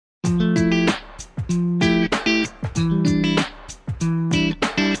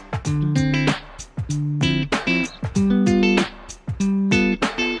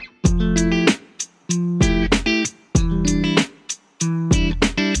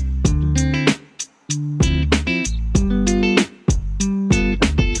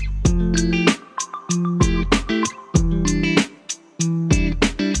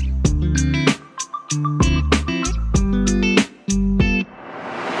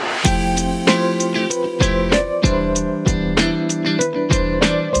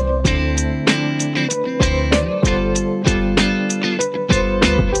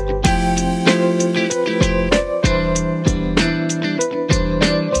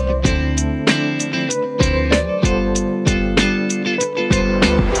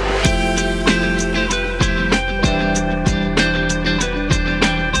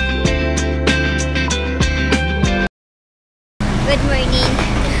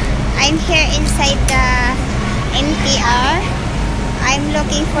I'm here inside the MTR. I'm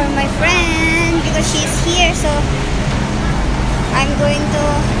looking for my friend because she's here, so I'm going to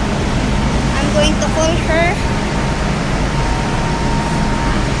call her.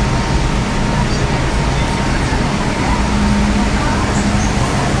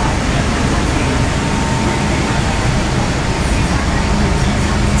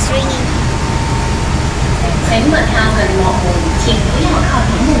 It's ringing. 请勿靠近幕門，請不要靠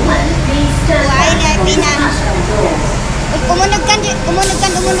近木門。Please stand back from the classroom doors. Umunog.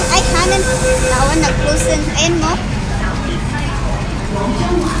 Ay, hanan. Nawan, nag-closen. Ayan mo.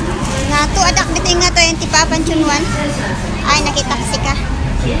 Nga to, adak dito nga to, yung tipapan Tsuen Wan. Ay, nakitaksi ka.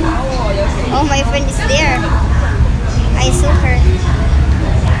 Oh, my friend is there. I saw her.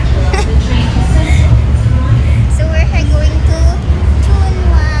 So we're here going to Tsuen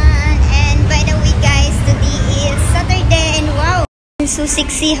Wan. And by the way guys, today is Saturday and wow, it's so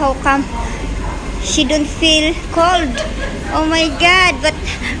sexy. How come she don't feel cold? Oh my god, but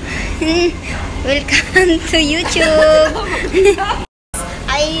welcome to YouTube.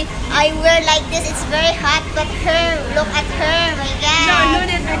 I wear like this, it's very hot, but her, look at her, my god. No,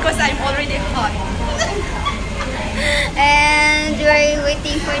 need because I'm already hot. And we're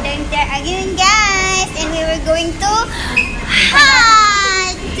waiting for the entire again guys, and we were going to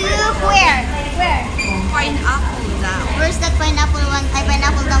where? Pineapple down. Where's that pineapple one? I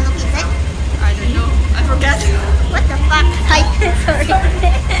pineapple down located? I don't know. I forgot. What the fuck? Hi, sorry.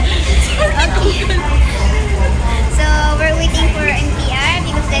 Okay. So we're waiting for MTR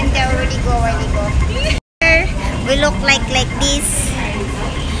because the MTR already go. We look like this.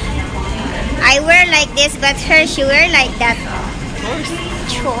 I wear like this, but she wear like that.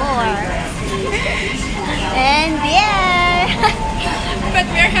 Sure. And yeah. But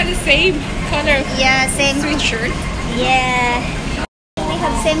we have the same color. Yeah, same sweatshirt. Yeah. We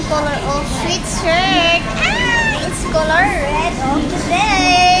have same color of sweatshirt. Ah, it's color red of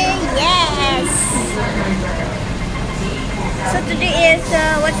today. Yes. So today is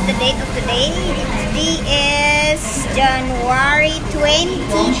what's the date of today? Today is January 20,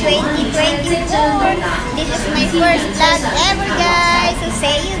 2024. This is my first vlog ever, guys. So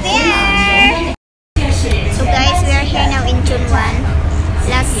see you there. So guys, we are here now in Tsuen Wan.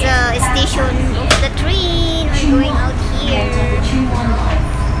 Last station of the train. We're going out here.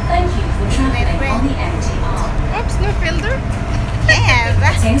 My friend. Oops, no filter. Yeah.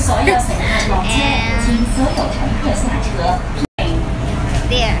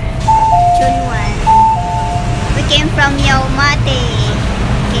 There, Tsuen Wan. We came from Yau Ma Tei.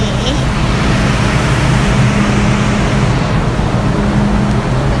 Okay.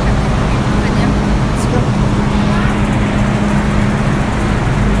 Let's go.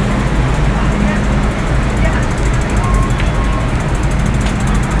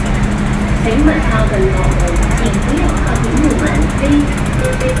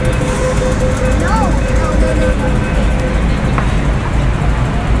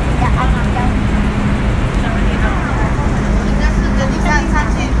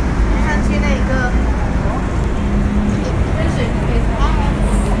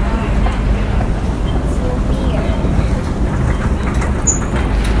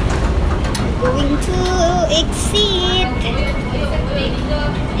 Going to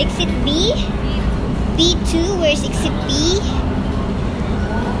exit B, B2. Where's exit B?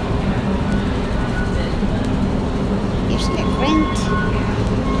 Here's my friend.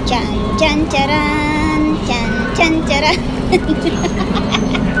 Chan chan charan, chan charan.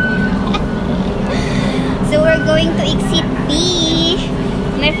 So we're going to exit B.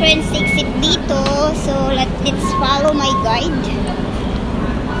 My friend's exit B too. So let's follow my guide.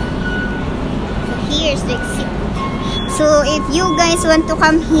 Here's the exit. So if you guys want to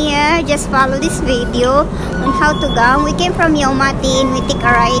come here, just follow this video on how to go. We came from Yau Ma Tei and we take a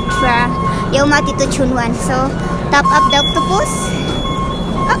ride from Yau Ma Tei to Tsuen Wan. So tap up the octopus.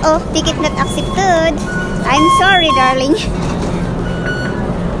 Uh-oh, ticket not accepted. I'm sorry, darling.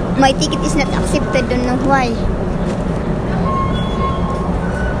 My ticket is not accepted. Don't know why.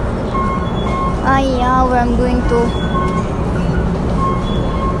 Yeah, where I'm going to.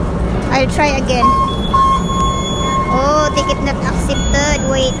 I'll try again. Oh, ticket not accepted.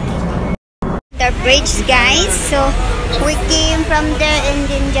 Wait. The bridge, guys. So we came from there and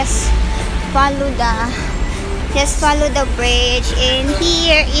then just follow the bridge. And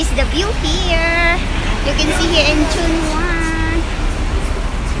here is the view here. You can see here in Tsuen Wan.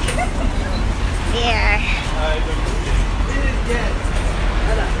 There.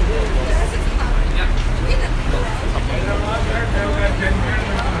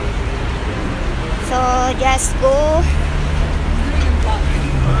 So just go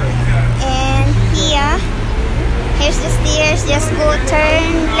go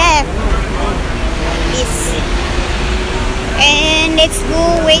turn left. This. And let's go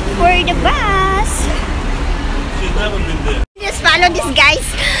wait for the bus. She's never been there. Just follow this guys.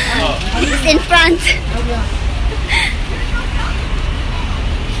 He's in front.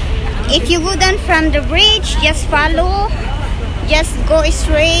 If you go down from the bridge, just follow. Just go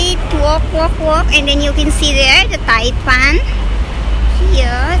straight, walk, and then you can see there the taipan.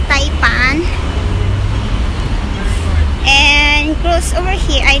 Here, taipan. And cross over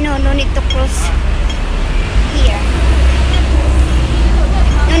here. I know, no need to cross here.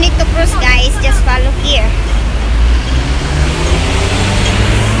 No need to cross, guys. Just follow here.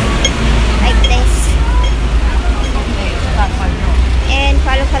 Like this. And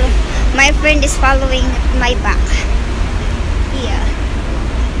follow. My friend is following my back. Here.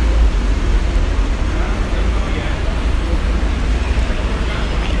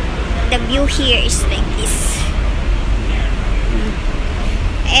 The view here is like this.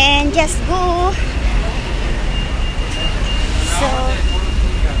 And just go. So,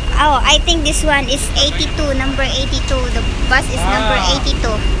 I think this one is 82, number 82. The bus is number 82.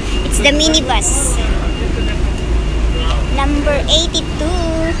 It's the minibus. Number 82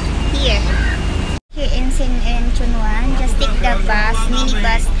 here. Here in Tsuen Wan, just take the bus,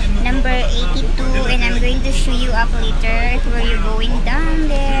 minibus number 82, and I'm going to show you up later where you're going down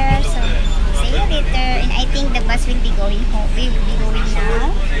there. So see you later, and I think the bus will be going home. We will be going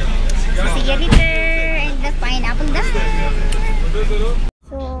now. So see you later, and the pineapple dam.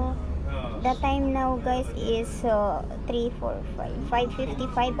 So the time now, guys, is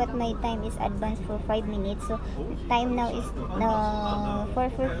 5:55, but my time is advanced for 5 minutes. So time now is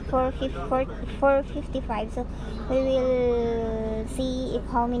 4:55. So we will see if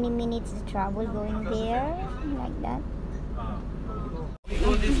how many minutes the travel going there, like that.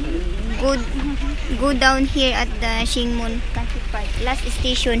 Go down here at the Shing Mun Country Park. Last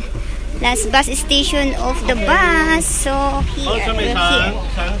bus station of the bus. So here.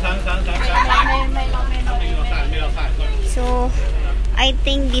 So I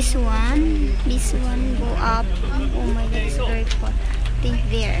think this one go up. Oh my god, it's very far. I think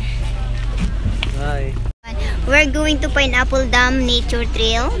there. Hi. We're going to Pineapple Dam Nature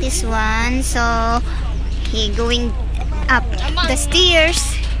Trail. This one. So here, going up the stairs.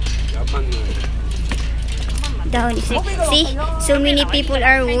 Down. See, so many people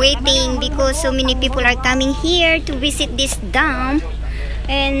are waiting because so many people are coming here to visit this dam,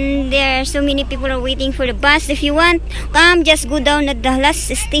 and there are so many people are waiting for the bus. If you want, come, just go down at the last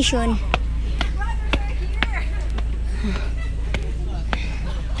station.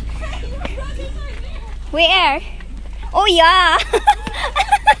 Where? Oh yeah.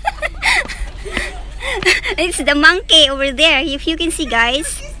 It's the monkey over there, if you can see,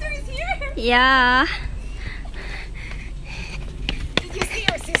 guys. Yeah. Did you see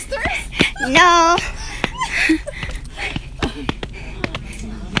our sisters? No.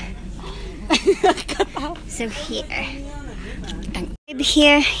 So here.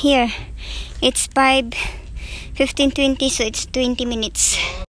 It's 5:15:20, so it's 20 minutes.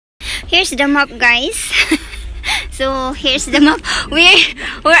 Here's the map, guys. So here's the map. Where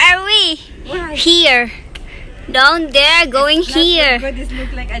are we? Here. Down there, going here. This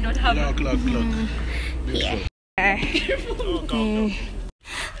look like I don't have Here.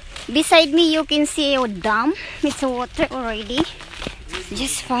 Beside me, you can see a dam. It's water already.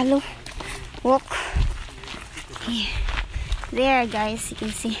 Just follow. Walk. Here. There, guys. You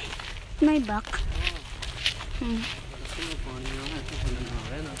can see my back.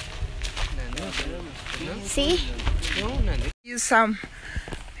 See? Use some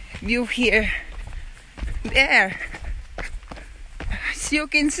view here. There. As you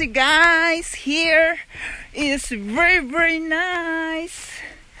can see, guys, here is very nice.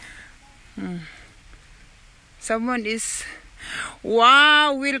 Someone is,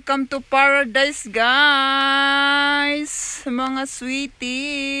 wow, welcome to paradise, guys, mga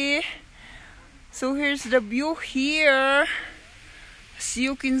sweetie. So here's the view here. As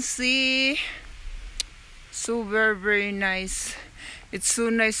you can see, so very nice. It's so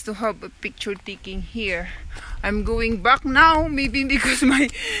nice to have a picture taking here. I'm going back now, maybe because my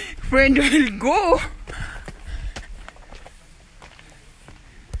friend will go.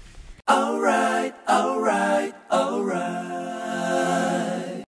 Alright.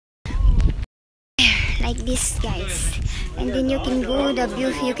 Like this, guys. And then you can go the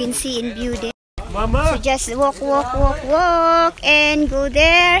view, you can see in view there. Mama. So just walk and go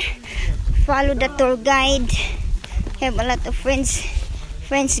there. Follow the tour guide. Have a lot of friends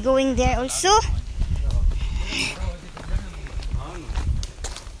going there also.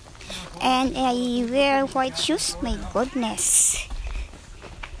 And I wear white shoes. My goodness.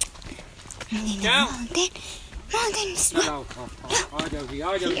 Mountain. Mountain is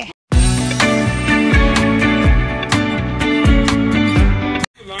here.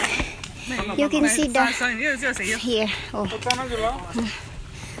 You can see the here. Oh,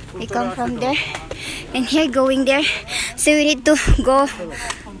 we come from there, and here going there. So we need to go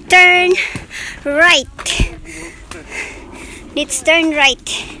turn right. Let's turn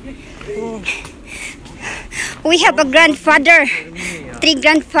right. We have a grandfather, 3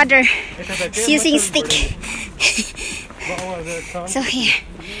 grandfather using stick. So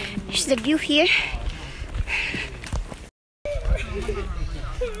here's the view here.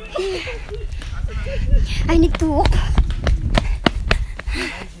 I need to walk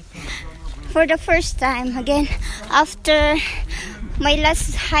for the first time again after my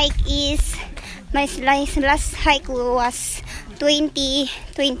last hike was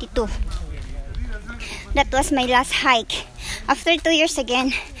 2022. That was my last hike. After 2 years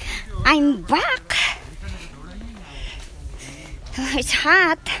again, I'm back. It's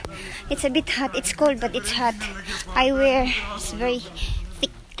hot. It's a bit hot. It's cold, but it's hot. I wear very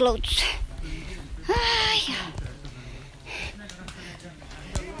thick clothes.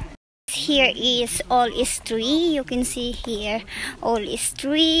 Here is all is tree. You can see here all is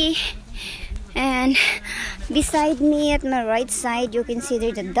tree. And beside me at my right side, you can see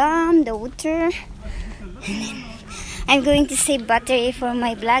there the dam, the water. And then I'm going to save battery for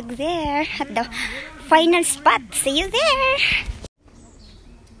my vlog there at the final spot. See you there.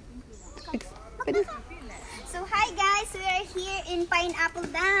 So hi guys, we are here in Pineapple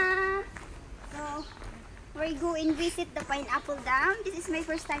Dam. So we're going visit the Pineapple Dam. This is my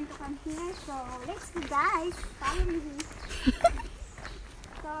first time to come here. So let's go guys, follow me.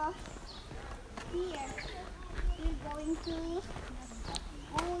 So here we're going to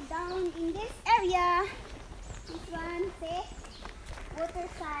go down in this area. This one, see, water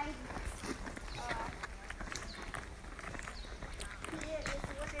side. Here is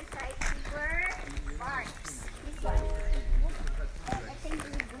water side paperbarks. This one. And I think we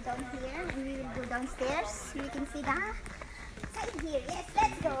will go down here and we will go downstairs. You can see that side here. Yes,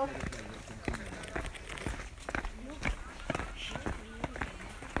 let's go.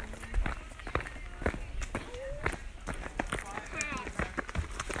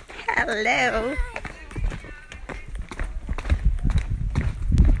 Hello.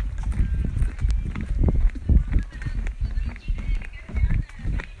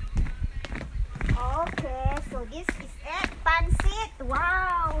 Okay, so this is egg pancit.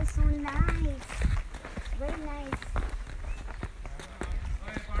 Wow, so nice. Very nice.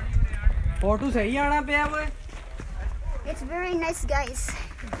 Photo सही आना पे वो It's very nice, guys.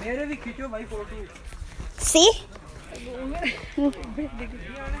 मेरे भी खींचो भाई photo See?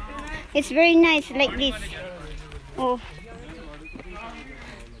 It's very nice like this. Oh,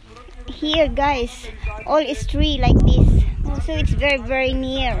 here guys, all is tree like this. Oh, so it's very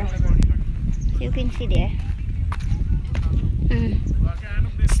near. So you can see there.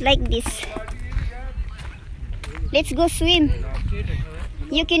 It's like this. Let's go swim.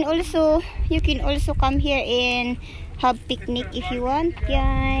 You can also come here and have picnic if you want,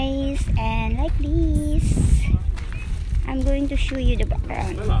 guys. And like this, I'm going to show you the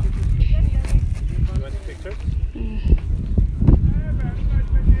background.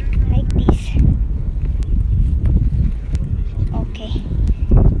 Like this. Okay.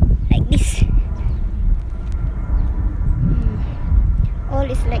 Like this. All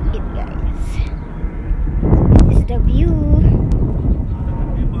is like this, guys. This is the view.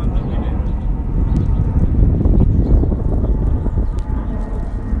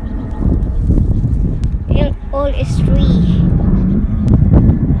 All is tree.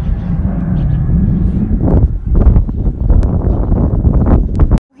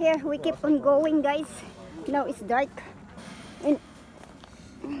 Here we keep on going, guys. Now it's dark, and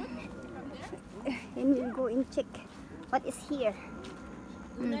we'll go and check what is here.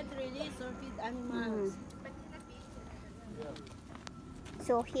 Not really sorted animals.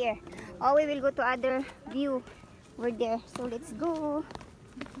 So here, oh, we will go to other view. We're there, so let's go.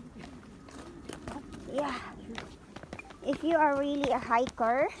 Yeah, if you are really a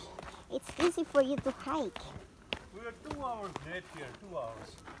hiker, it's easy for you to hike. We are 2 hours late here, 2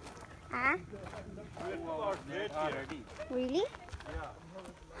 hours. Huh? We are 2 hours late here. Really?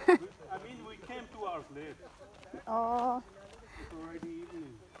 Yeah. I mean, we came 2 hours late. Oh, It's already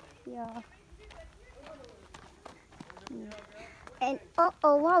evening. yeah. And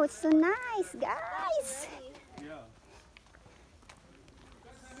oh wow, it's so nice, guys. Yeah.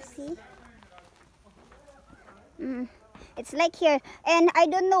 See? It's like here, and I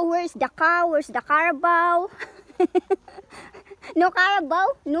don't know where's the cow, where's the carabao. No carabao,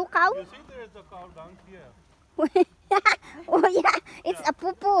 no cow. You see Where is the cow down here? Oh yeah, it's a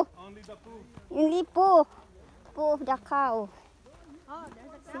poo-poo. Only the poo. Only poo. Poo of the cow. Oh,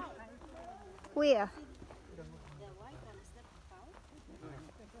 there's a cow. Where?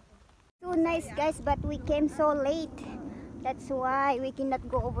 So nice guys, but we came so late. That's why we cannot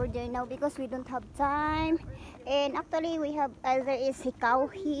go over there now because we don't have time. And actually we have there is a cow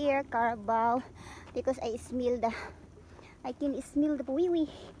here, carabao, because I can smell the wee wee,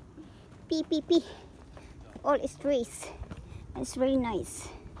 pee pee pee, all strays. It's very nice.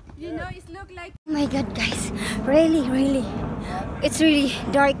 You know, it looks like. Oh my god guys, really it's really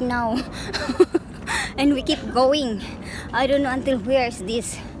dark now. And we keep going. I don't know until where is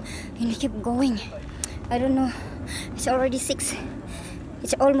this, and we keep going. I don't know. It's already 6.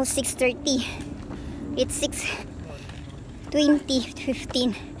 It's almost 6:30. It's 6:20,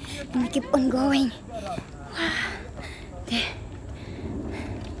 15, and we keep on going. There.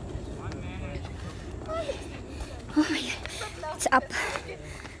 Oh my god, it's up.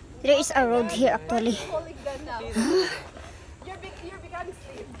 There is a road here actually.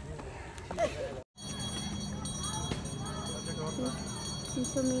 There's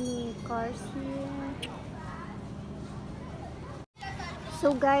so many cars here.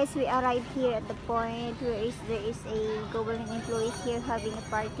 So guys, we arrived here at the point where there is a government employees here having a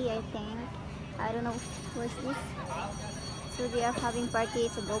party, I think. I don't know what's this. So they are having party.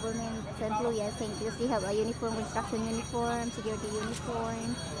 It's a government employee, I think, because they have a uniform, construction uniform, security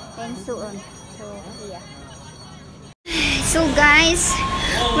uniform, and so on. So yeah. So guys,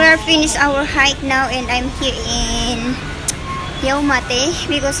 we are finished our hike now, and I'm here in Yaumate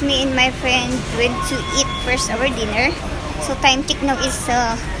because me and my friend went to eat first our dinner. So time check now is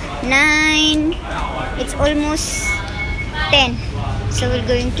 9. It's almost 10. So we're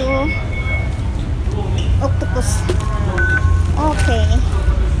going to Octopus. Okay.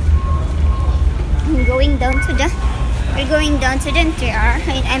 We're going down to the NTR,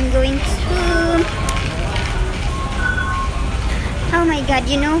 and I'm going to. Oh my God!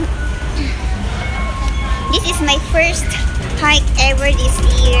 You know, this is my first hike ever this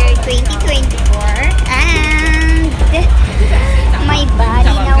year, 2024, and my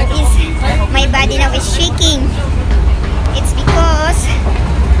body now is shaking. It's because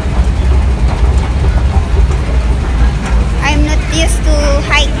I'm not used to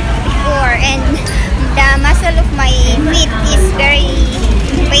hike before, and the muscle of my feet is very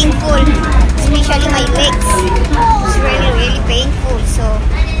painful, especially my legs. It's really painful. So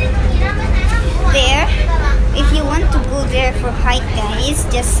there, if you want to go there for hike guys,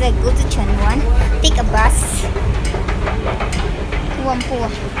 just go to Tsuen Wan, take a bus,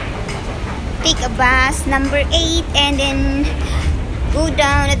 take a bus number 8, and then go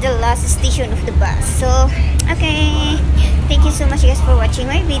down at the last station of the bus. So okay, thank you so much guys for watching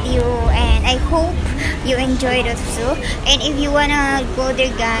my video, and I hope you enjoyed it also. And if you wanna go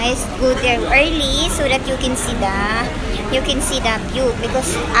there guys, go there early so that you can see the view,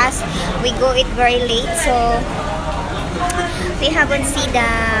 because as we go it very late, so we haven't seen the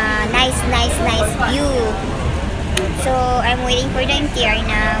nice view. So I'm waiting for the MTR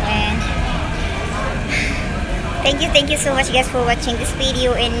now, and thank you so much guys for watching this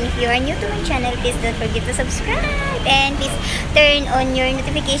video. And if you are new to my channel, please don't forget to subscribe, and please turn on your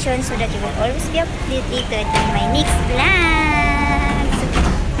notifications so that you will always be updated on my next vlogs.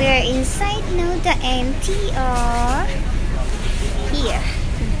 We are inside now the MTR here.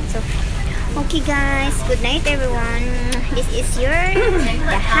 So okay guys, good night everyone. This is your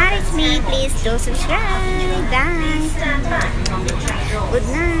the Harris me. Please do subscribe guys. Good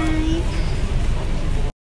night.